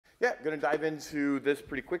Yeah, going to dive into this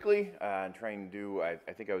pretty quickly and try and do, I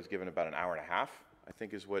think I was given about an hour and a half, I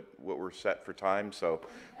think is what we're set for time. So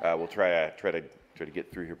we'll try to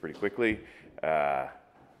get through here pretty quickly.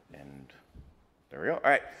 And there we go.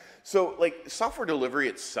 All right. So like software delivery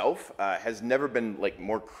itself has never been like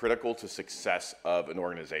more critical to success of an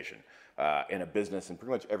organization in a business in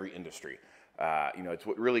pretty much every industry. It's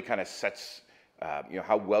what really kind of sets,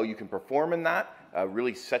 how well you can perform in that,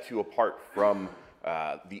 really sets you apart from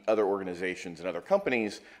the other organizations and other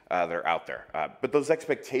companies that are out there. But those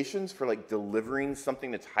expectations for like delivering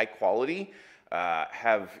something that's high quality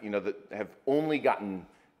have only gotten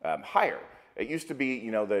higher. It used to be,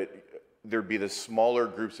 that there'd be the smaller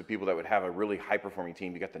groups of people that would have a really high performing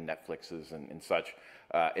team. You got the Netflixes and such.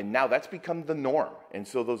 And now that's become the norm. And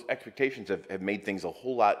so those expectations have made things a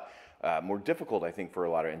whole lot more difficult, I think, for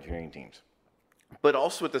a lot of engineering teams. But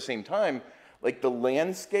also at the same time, like the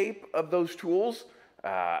landscape of those tools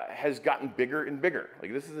has gotten bigger and bigger.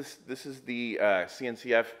 Like this is the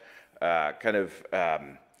CNCF kind of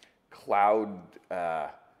cloud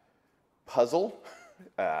puzzle.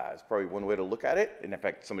 It's probably one way to look at it. And in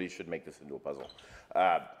fact, somebody should make this into a puzzle.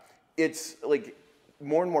 It's like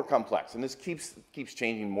more and more complex, and this keeps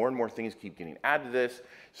changing. More and more things keep getting added to this.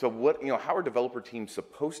 So how are developer teams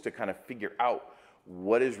supposed to kind of figure out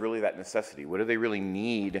what is really that necessity? What do they really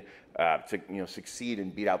need to succeed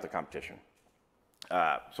and beat out the competition?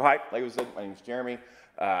 So hi, like I said, my name is Jeremy.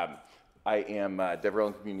 I am a DevRel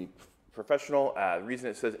and community professional. The reason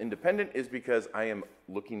it says independent is because I am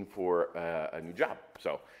looking for a new job.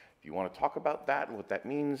 So if you want to talk about that and what that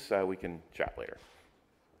means, we can chat later.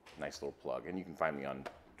 Nice little plug, and you can find me on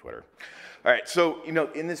Twitter. All right, so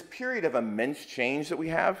in this period of immense change that we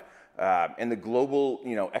have, and the global,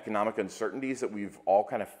 economic uncertainties that we've all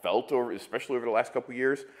kind of felt over, especially over the last couple of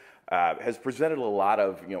years, has presented a lot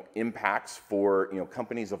of, impacts for,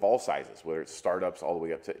 companies of all sizes, whether it's startups all the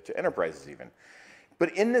way up to enterprises even.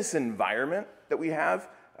 But in this environment that we have,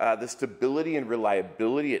 the stability and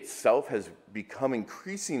reliability itself has become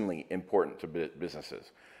increasingly important to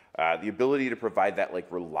businesses. The ability to provide that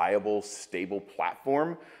like reliable, stable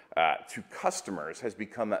platform to customers has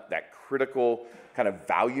become that critical kind of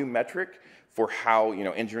value metric for how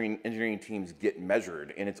engineering teams get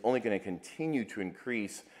measured, and it's only going to continue to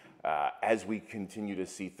increase as we continue to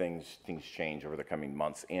see things change over the coming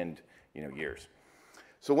months and years.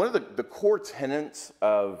 So one of the core tenets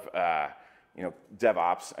of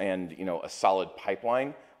DevOps and a solid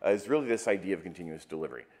pipeline is really this idea of continuous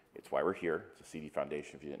delivery. It's why we're here. It's a CD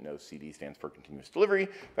Foundation. If you didn't know, CD stands for Continuous Delivery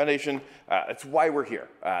Foundation. That's why we're here.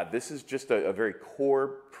 This is just a very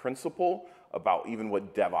core principle about even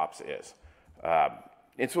what DevOps is.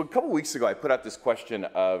 And so a couple weeks ago, I put out this question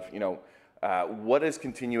of, what does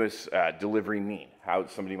continuous delivery mean? How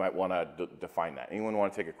somebody might want to define that. Anyone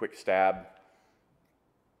want to take a quick stab?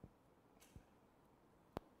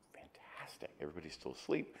 Fantastic. Everybody's still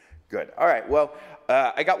asleep. Good. All right. Well,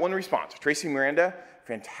 I got one response. Tracy Miranda,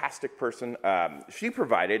 fantastic person. She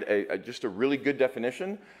provided just a really good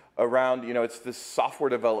definition around, it's this software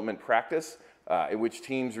development practice in which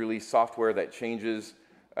teams release software that changes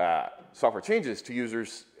to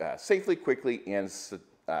users safely, quickly, and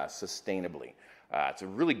sustainably. It's a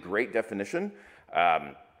really great definition,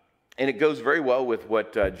 and it goes very well with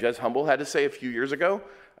what Jez Humble had to say a few years ago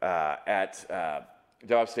at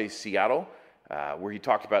DevOps Day Seattle, where he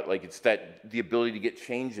talked about it's the ability to get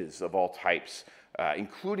changes of all types,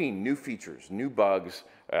 including new features, new bugs,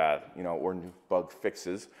 or new bug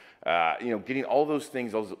fixes, getting all those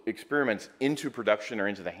things, those experiments into production or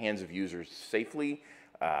into the hands of users safely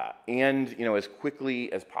and as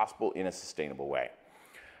quickly as possible in a sustainable way.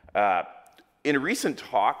 In a recent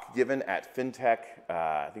talk given at FinTech,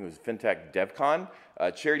 I think it was FinTech DevCon,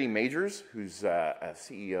 Charity Majors, who's a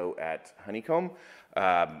CEO at Honeycomb,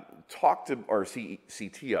 CTO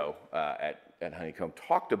at Honeycomb,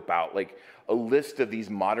 talked about a list of these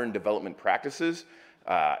modern development practices,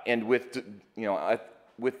 and with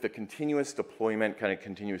the continuous deployment, kind of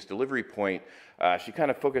continuous delivery point, she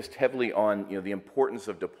kind of focused heavily on the importance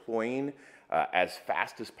of deploying as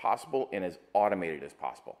fast as possible and as automated as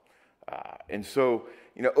possible. And so,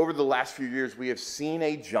 over the last few years, we have seen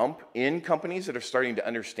a jump in companies that are starting to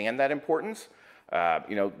understand that importance,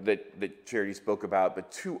 that Charity spoke about.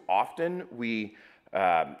 But too often, we,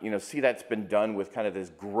 see that's been done with kind of this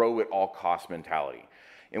grow at all cost mentality.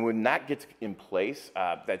 And when that gets in place,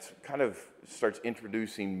 that's kind of starts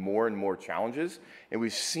introducing more and more challenges. And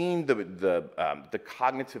we've seen the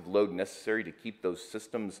cognitive load necessary to keep those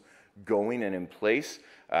systems going and in place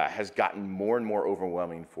has gotten more and more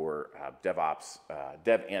overwhelming for dev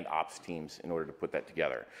and ops teams in order to put that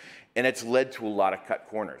together. And it's led to a lot of cut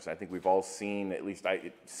corners. I think we've all seen, at least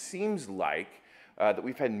it seems like, that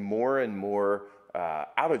we've had more and more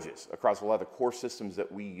outages across a lot of the core systems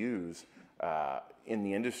that we use in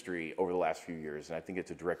the industry over the last few years. And I think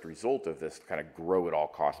it's a direct result of this kind of grow at all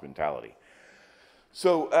cost mentality.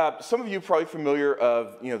 So some of you are probably familiar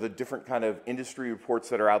of the different kind of industry reports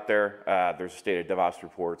that are out there. There's State of DevOps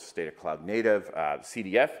reports, State of Cloud Native.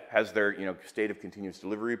 CDF has their State of Continuous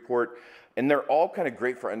Delivery report, and they're all kind of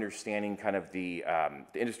great for understanding kind of the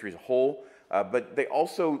industry as a whole. But they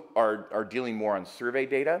also are dealing more on survey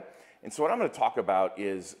data. And so what I'm going to talk about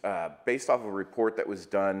is based off of a report that was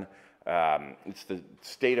done. It's the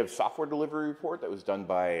State of Software Delivery report that was done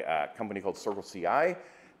by a company called CircleCI.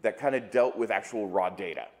 That kind of dealt with actual raw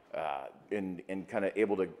data and kind of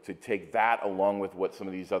able to take that along with what some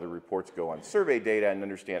of these other reports go on survey data and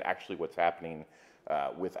understand actually what's happening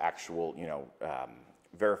with actual,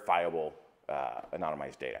 verifiable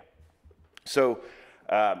anonymized data. So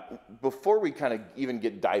before we kind of even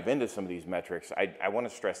dive into some of these metrics, I want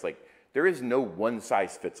to stress there is no one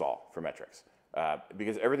size fits all for metrics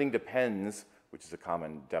because everything depends, which is a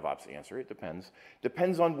common DevOps answer, it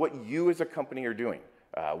depends on what you as a company are doing.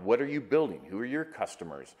 What are you building? Who are your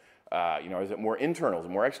customers? Is it more internal? Is it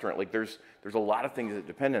more external? There's a lot of things that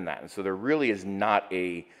depend on that, and so there really is not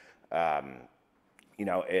a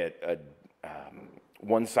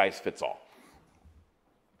one size fits all.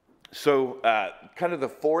 So kind of the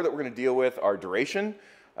four that we're going to deal with are duration,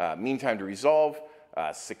 mean time to resolve,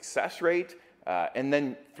 success rate, and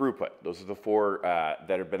then throughput. Those are the four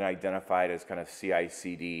that have been identified as kind of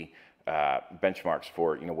CI/CD benchmarks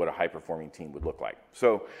for what a high-performing team would look like.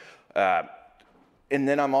 So, and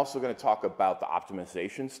then I'm also going to talk about the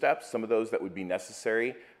optimization steps, some of those that would be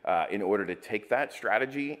necessary in order to take that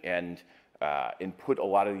strategy and put a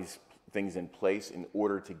lot of these things in place in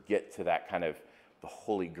order to get to that kind of the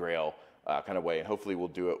Holy Grail kind of way. And hopefully we'll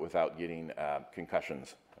do it without getting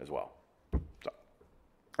concussions as well. So,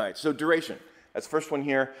 all right, so duration. That's the first one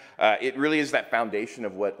here. It really is that foundation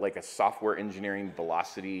of what a software engineering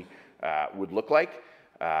velocity would look like.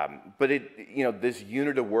 But this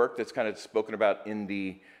unit of work that's kind of spoken about in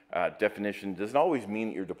the definition doesn't always mean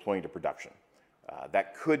that you're deploying to production.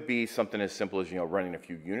 That could be something as simple as running a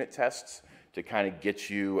few unit tests to kind of get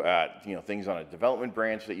you things on a development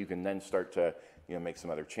branch that you can then start to make some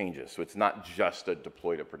other changes. So it's not just a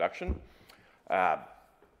deploy to production.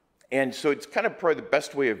 And so it's kind of probably the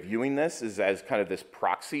best way of viewing this is as kind of this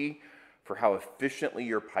proxy for how efficiently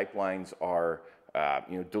your pipelines are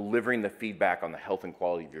delivering the feedback on the health and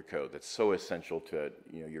quality of your code. That's so essential to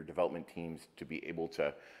your development teams to be able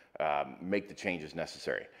to make the changes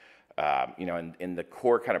necessary. And the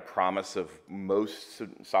core kind of promise of most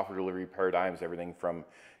software delivery paradigms, everything from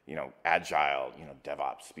agile,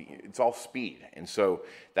 DevOps, speed, it's all speed. And so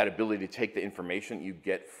that ability to take the information you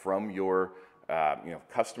get from your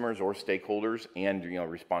customers or stakeholders and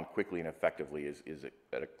respond quickly and effectively is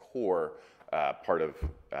at a core part of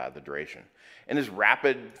the duration. And this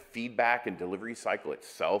rapid feedback and delivery cycle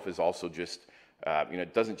itself is also just,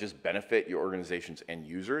 it doesn't just benefit your organization's end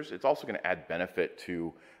users, it's also going to add benefit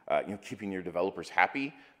to keeping your developers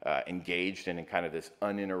happy, engaged, and in kind of this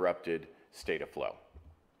uninterrupted state of flow.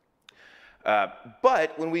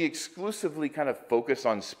 But when we exclusively kind of focus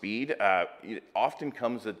on speed, it often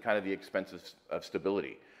comes at kind of the expense of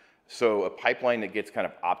stability. So a pipeline that gets kind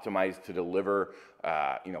of optimized to deliver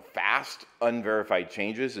fast, unverified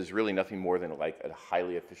changes is really nothing more than a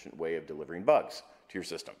highly efficient way of delivering bugs to your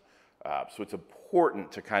system. So it's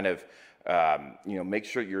important to kind of make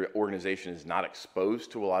sure your organization is not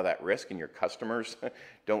exposed to a lot of that risk and your customers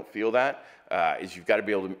don't feel that, is you've got to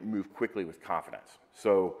be able to move quickly with confidence.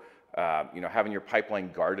 So having your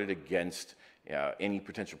pipeline guarded against any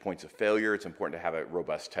potential points of failure, it's important to have a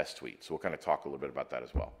robust test suite. So we'll kind of talk a little bit about that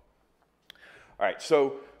as well. All right,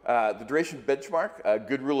 so the duration benchmark, a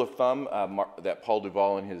good rule of thumb that Paul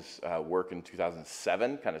Duvall in his work in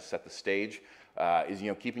 2007 kind of set the stage is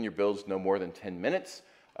keeping your builds no more than 10 minutes.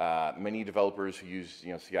 Many developers who use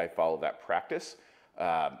CI follow that practice,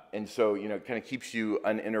 and so it kind of keeps you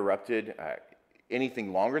uninterrupted.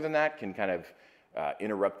 Anything longer than that can kind of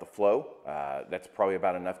interrupt the flow. That's probably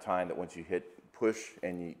about enough time that once you hit push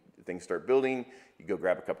and things start building, you go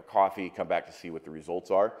grab a cup of coffee, come back to see what the results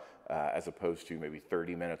are, as opposed to maybe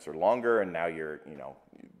 30 minutes or longer, and now you're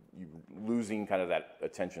losing kind of that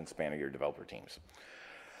attention span of your developer teams.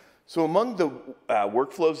 So among the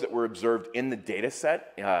workflows that were observed in the data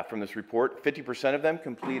set from this report, 50% of them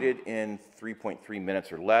completed in 3.3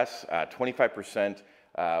 minutes or less, 25%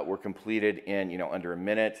 were completed in under a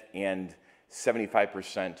minute, and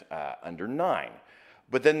 75% under 9.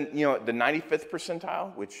 But then the 95th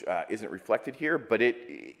percentile, which isn't reflected here, but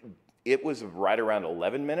it was right around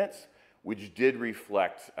 11 minutes, which did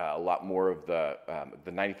reflect a lot more of the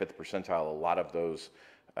 95th percentile. A lot of those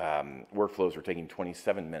workflows were taking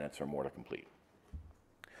 27 minutes or more to complete.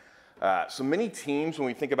 So many teams, when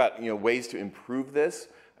we think about ways to improve this,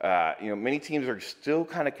 many teams are still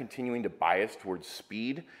kind of continuing to bias towards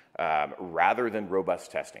speed rather than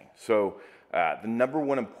robust testing. So the number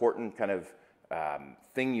one important kind of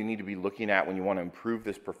thing you need to be looking at when you want to improve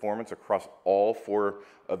this performance across all 4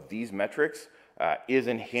 of these metrics is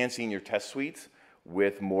enhancing your test suites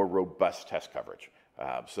with more robust test coverage.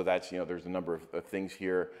 So that's, there's a number of things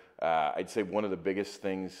here. I'd say one of the biggest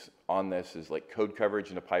things on this is like code coverage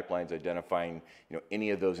into pipelines, identifying, any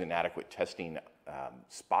of those inadequate testing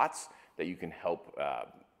spots that you can help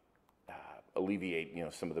alleviate,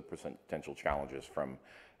 some of the potential challenges from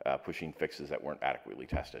pushing fixes that weren't adequately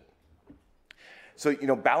tested. So,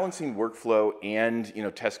 balancing workflow and,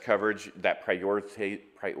 test coverage, that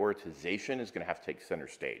prioritization is going to have to take center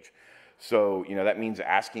stage. So, that means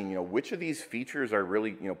asking, which of these features are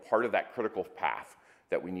really, part of that critical path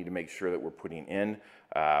that we need to make sure that we're putting in.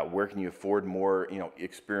 Where can you afford more,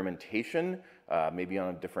 experimentation, maybe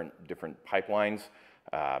on different pipelines.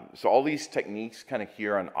 So all these techniques kind of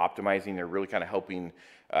here on optimizing, they're really kind of helping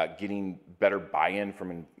getting better buy-in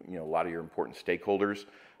from, a lot of your important stakeholders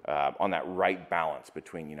on that right balance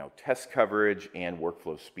between, test coverage and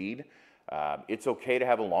workflow speed. It's okay to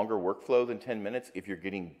have a longer workflow than 10 minutes if you're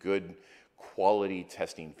getting good quality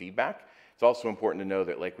testing feedback. It's also important to know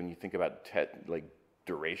that, like, when you think about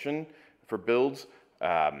duration for builds,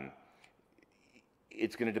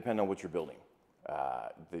 it's going to depend on what you're building.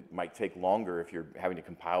 It might take longer if you're having to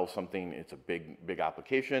compile something. It's a big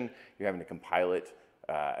application. You're having to compile it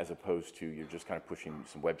as opposed to you're just kind of pushing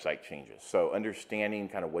some website changes. So understanding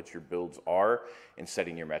kind of what your builds are and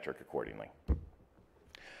setting your metric accordingly.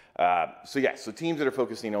 So teams that are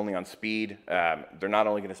focusing only on speed, they're not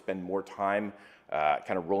only going to spend more time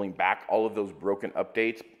kind of rolling back all of those broken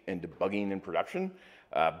updates and debugging in production,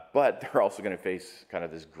 but they're also going to face kind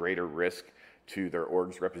of this greater risk to their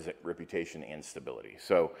org's reputation and stability.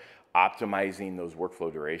 So optimizing those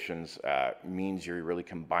workflow durations means you're really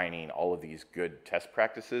combining all of these good test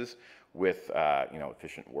practices with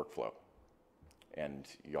efficient workflow, and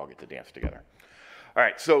you all get to dance together. All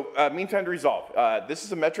right, so mean time to resolve. This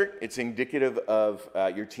is a metric. It's indicative of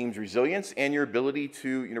your team's resilience and your ability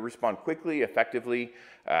to respond quickly, effectively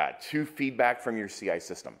to feedback from your CI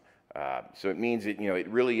system. So it means it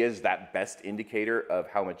really is that best indicator of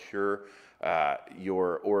how mature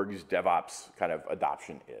your org's DevOps kind of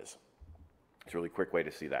adoption is. It's a really quick way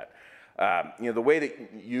to see that. The way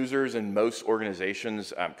that users in most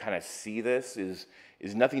organizations kind of see this is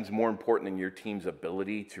nothing's more important than your team's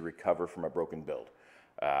ability to recover from a broken build.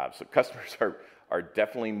 So customers are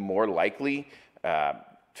definitely more likely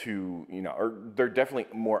or they're definitely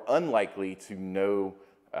more unlikely to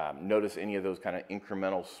notice any of those kind of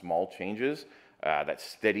incremental small changes, that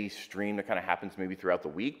steady stream that kind of happens maybe throughout the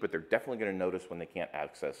week, but they're definitely going to notice when they can't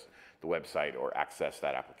access the website or access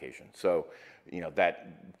that application. So,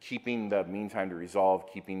 that keeping the mean time to resolve,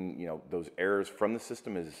 keeping, those errors from the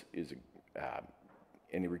system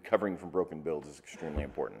and recovering from broken builds is extremely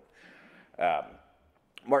important.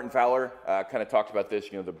 Martin Fowler kind of talked about this.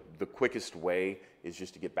 The quickest way is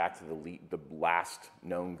just to get back to the last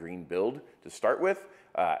known green build to start with,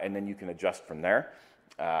 and then you can adjust from there.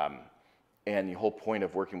 And the whole point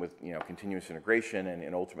of working with continuous integration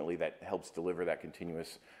and ultimately that helps deliver that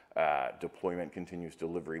continuous deployment, continuous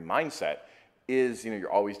delivery mindset is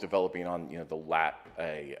you're always developing on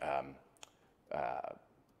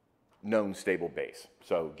known stable base.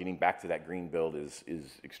 So getting back to that green build is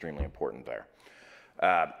extremely important there.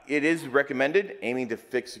 It is recommended aiming to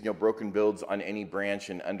fix broken builds on any branch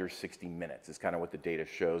in under 60 minutes is kind of what the data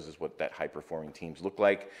shows is what that high-performing teams look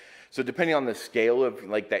like. So depending on the scale of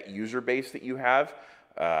that user base that you have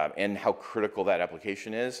and how critical that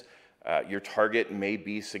application is, your target may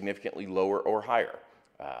be significantly lower or higher.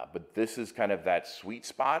 But this is kind of that sweet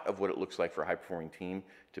spot of what it looks like for a high-performing team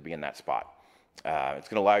to be in that spot. It's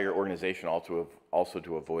going to allow your organization also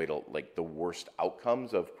to avoid the worst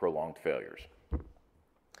outcomes of prolonged failures.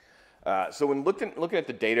 So when looking at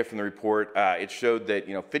the data from the report, it showed that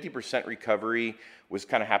 50% recovery was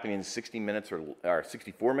kind of happening in 60 minutes or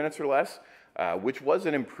 64 minutes or less, which was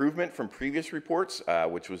an improvement from previous reports,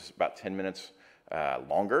 which was about 10 minutes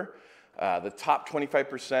longer. The top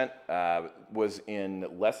 25% was in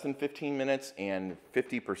less than 15 minutes, and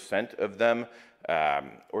 50% of them,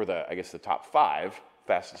 the top 5,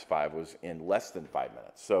 fastest 5 was in less than 5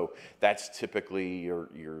 minutes. So that's typically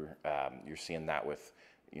you're seeing that with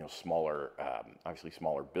smaller, obviously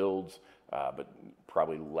smaller builds, but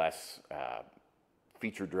probably less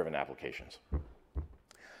feature-driven applications.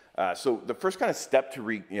 So the first kind of step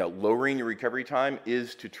to lowering your recovery time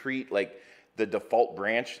is to treat like the default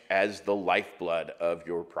branch as the lifeblood of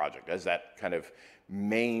your project, as that kind of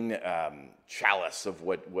main chalice of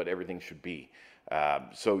what everything should be.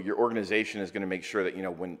 So your organization is going to make sure that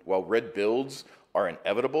while red builds are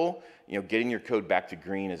inevitable, getting your code back to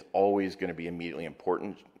green is always going to be immediately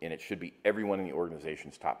important, and it should be everyone in the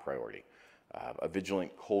organization's top priority. A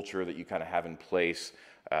vigilant culture that you kind of have in place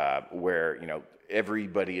where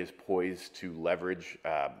everybody is poised to leverage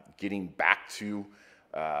getting back to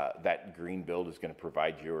that green build is going to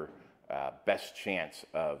provide your best chance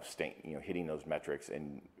of hitting those metrics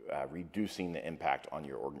and reducing the impact on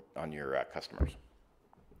your customers.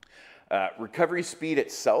 Recovery speed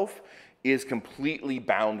itself is completely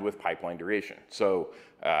bound with pipeline duration. So,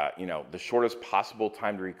 the shortest possible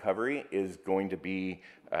time to recovery is going to be,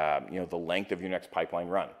 the length of your next pipeline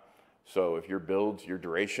run. So if your build's your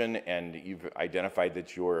duration and you've identified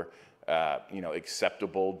that your,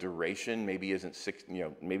 acceptable duration maybe isn't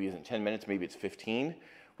 10 minutes, maybe it's 15.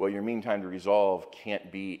 Well, your mean time to resolve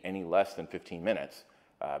can't be any less than 15 minutes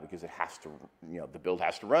because it has to, the build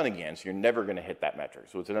has to run again. So you're never going to hit that metric.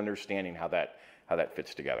 So it's an understanding how that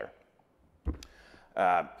fits together.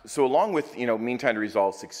 So along with mean time to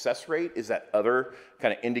resolve, success rate is that other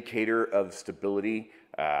kind of indicator of stability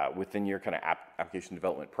within your kind of application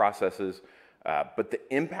development processes. But the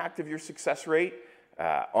impact of your success rate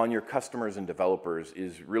on your customers and developers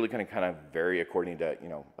is really going to kind of vary according to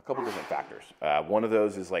a couple different factors. One of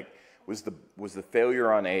those is like was the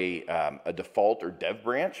failure on a default or dev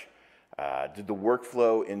branch? Did the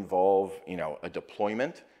workflow involve a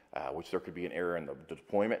deployment? Which there could be an error in the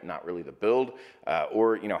deployment, not really the build,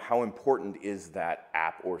 or how important is that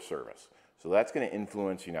app or service? So that's going to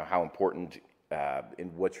influence how important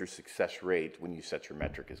and what your success rate when you set your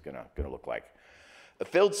metric is going to look like. A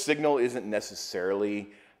failed signal isn't necessarily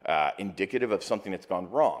indicative of something that's gone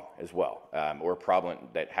wrong as well, or a problem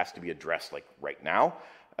that has to be addressed like right now.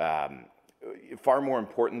 Far more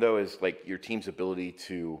important though is like your team's ability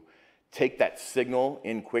to take that signal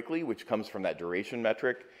in quickly, which comes from that duration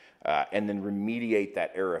metric, and then remediate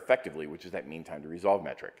that error effectively, which is that mean time to resolve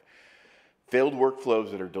metric. Failed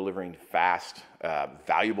workflows that are delivering fast,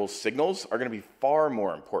 valuable signals are going to be far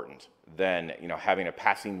more important than having a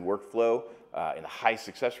passing workflow in the high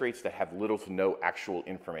success rates that have little to no actual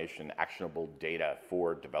information, actionable data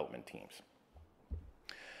for development teams.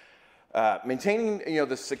 Maintaining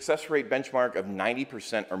the success rate benchmark of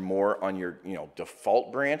 90% or more on your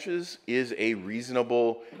default branches is a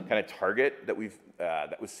reasonable kind of target that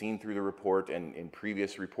that was seen through the report and in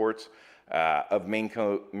previous reports of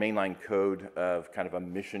mainline code of kind of a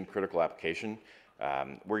mission critical application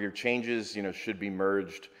where your changes should be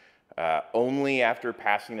merged only after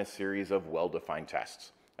passing a series of well-defined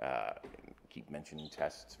tests. Keep mentioning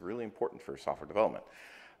tests, it's really important for software development.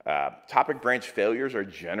 Topic branch failures are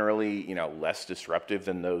generally, less disruptive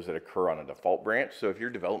than those that occur on a default branch. So if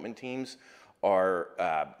your development teams are,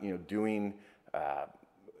 doing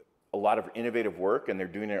a lot of innovative work and they're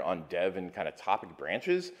doing it on dev and kind of topic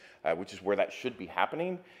branches, which is where that should be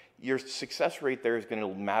happening, your success rate there is going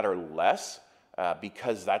to matter less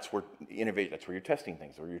because that's where you're testing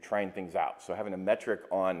things or you're trying things out. So having a metric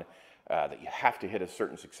on that you have to hit a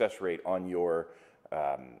certain success rate on your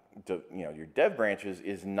your dev branches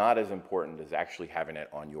is not as important as actually having it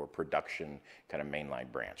on your production kind of mainline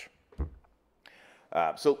branch.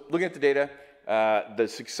 So looking at the data, the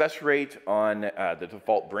success rate on the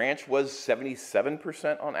default branch was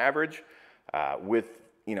 77% on average, with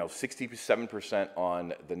 67%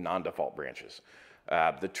 on the non-default branches.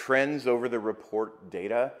 The trends over the report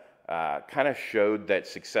data kind of showed that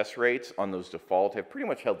success rates on those default have pretty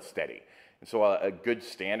much held steady. And so a good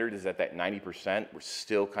standard is that 90%, we're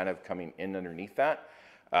still kind of coming in underneath that.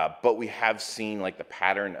 But we have seen like the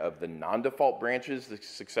pattern of the non-default branches, the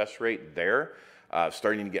success rate there,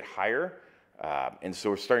 starting to get higher. And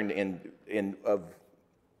so we're starting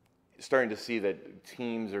to see that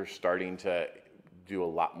teams are starting to do a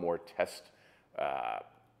lot more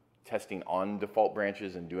testing on default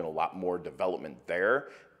branches and doing a lot more development there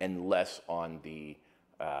and less on the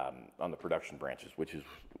production branches, which is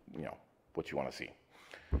what you want to see.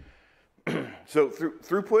 So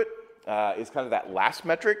throughput is kind of that last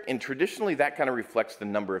metric, and traditionally that kind of reflects the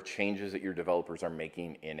number of changes that your developers are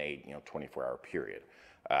making in a 24-hour period.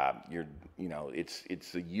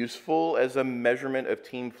 It's useful as a measurement of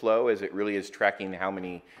team flow, as it really is tracking how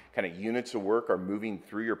many kind of units of work are moving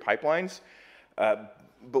through your pipelines.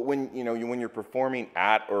 But when you're performing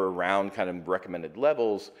at or around kind of recommended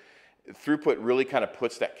levels, throughput really kind of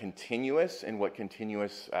puts that continuous in what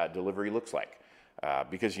continuous delivery looks like.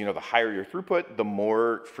 Because the higher your throughput, the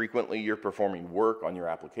more frequently you're performing work on your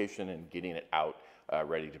application and getting it out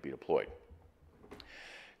ready to be deployed.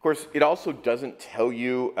 Of course, it also doesn't tell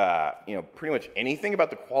you, pretty much anything about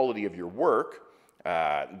the quality of your work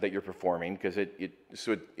that you're performing, because it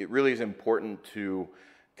really is important to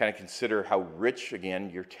kind of consider how rich, again,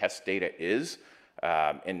 your test data is,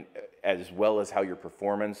 and as well as how your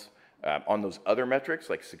performance on those other metrics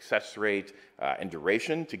like success rate and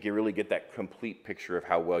duration to really get that complete picture of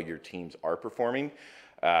how well your teams are performing.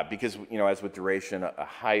 Because, as with duration, a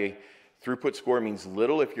high throughput score means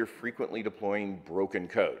little if you're frequently deploying broken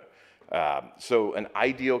code. So an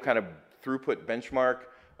ideal kind of throughput benchmark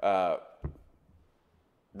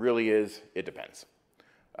really is, it depends.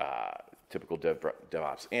 Typical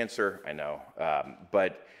DevOps answer, I know.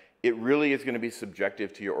 But it really is going to be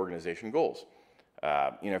subjective to your organization goals.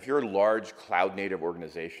 If you're a large cloud-native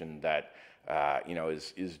organization that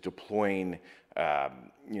is deploying a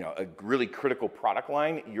really critical product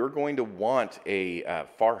line, you're going to want a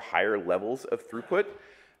far higher levels of throughput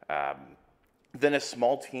than a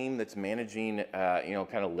small team that's managing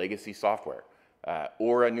kind of legacy software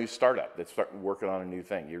or a new startup that's working on a new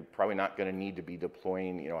thing. You're probably not going to need to be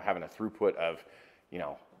deploying, having a throughput of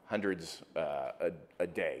hundreds a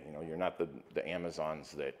day. You're not the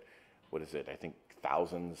Amazons that, what is it, I think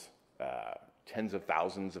thousands, tens of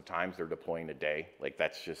thousands of times they're deploying a day. Like,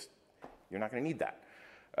 that's just, you're not going to need that.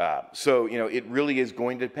 So it really is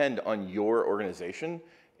going to depend on your organization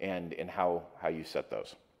and how you set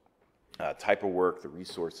those. Type of work, the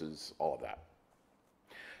resources, all of that.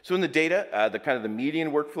 So in the data, the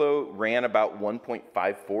median workflow ran about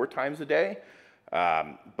 1.54 times a day,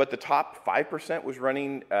 but the top 5% was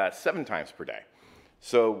running 7 times per day.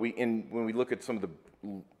 So when we look at some of the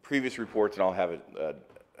previous reports, and I'll have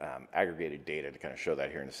aggregated data to kind of show that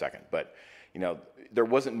here in a second, but there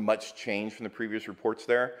wasn't much change from the previous reports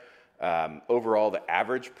there. Overall, the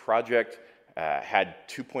average project had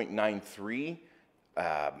 2.93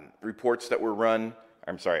 reports that were run.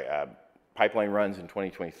 Pipeline runs in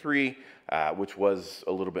 2023, which was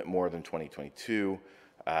a little bit more than 2022.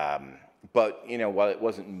 But while it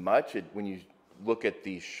wasn't much, when you look at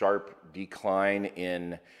the sharp decline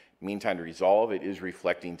in mean time to resolve, it is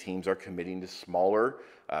reflecting teams are committing to smaller,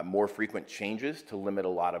 more frequent changes to limit a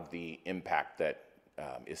lot of the impact that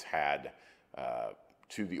is had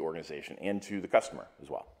to the organization and to the customer as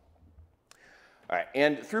well. All right,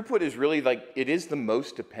 and throughput is really it is the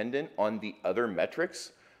most dependent on the other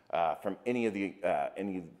metrics from any of the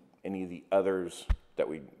others that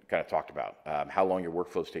we kind of talked about. How long your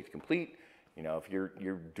workflows take to complete. If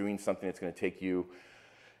you're doing something that's going to take you,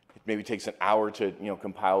 it maybe takes an hour to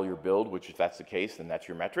compile your build, which if that's the case, then that's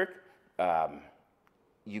your metric.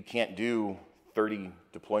 You can't do 30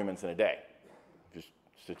 deployments in a day. Just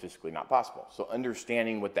statistically not possible. So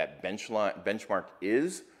understanding what that benchmark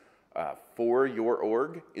is for your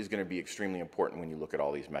org is going to be extremely important when you look at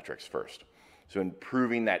all these metrics first. So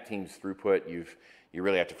improving that team's throughput, you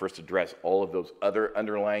really have to first address all of those other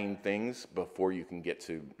underlying things before you can get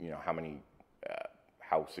to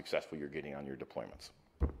how successful you're getting on your deployments.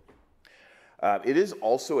 It is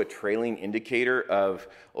also a trailing indicator of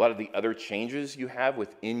a lot of the other changes you have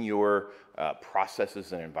within your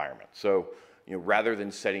processes and environment. So rather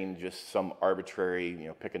than setting just some arbitrary,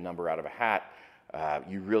 pick a number out of a hat,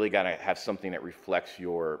 you really got to have something that reflects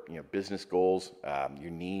your business goals,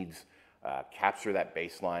 your needs, capture that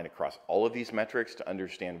baseline across all of these metrics to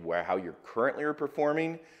understand how you're currently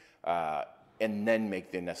performing, and then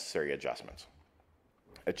make the necessary adjustments.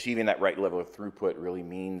 Achieving that right level of throughput really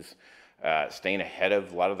means staying ahead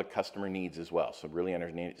of a lot of the customer needs as well. So really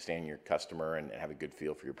understanding your customer and have a good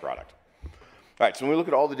feel for your product. All right, so when we look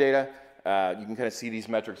at all the data, you can kind of see these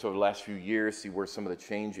metrics over the last few years, see where some of the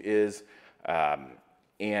change is. When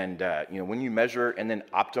you measure and then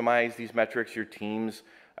optimize these metrics, your teams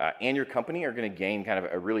and your company are going to gain kind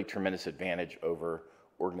of a really tremendous advantage over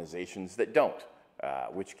organizations that don't,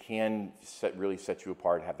 which can really set you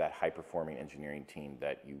apart, have that high-performing engineering team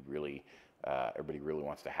that you really, everybody really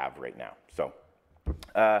wants to have right now. So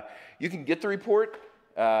you can get the report.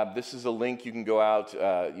 This is a link. You can go out,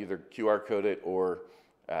 either QR code it or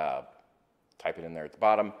type it in there at the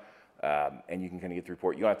bottom. And you can kind of get the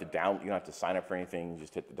report. You don't have to sign up for anything. You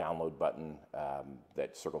just hit the download button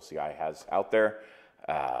that CircleCI has out there,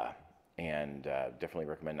 and definitely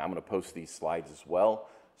recommend. I'm going to post these slides as well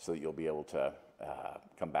so that you'll be able to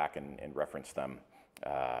come back and reference them.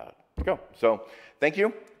 Go. So thank you,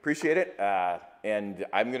 appreciate it, and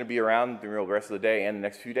I'm going to be around the rest of the day and the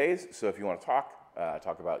next few days. So if you want to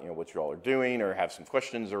talk about what you all are doing or have some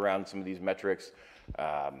questions around some of these metrics,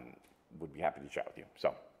 would be happy to chat with you.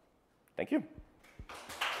 So thank you.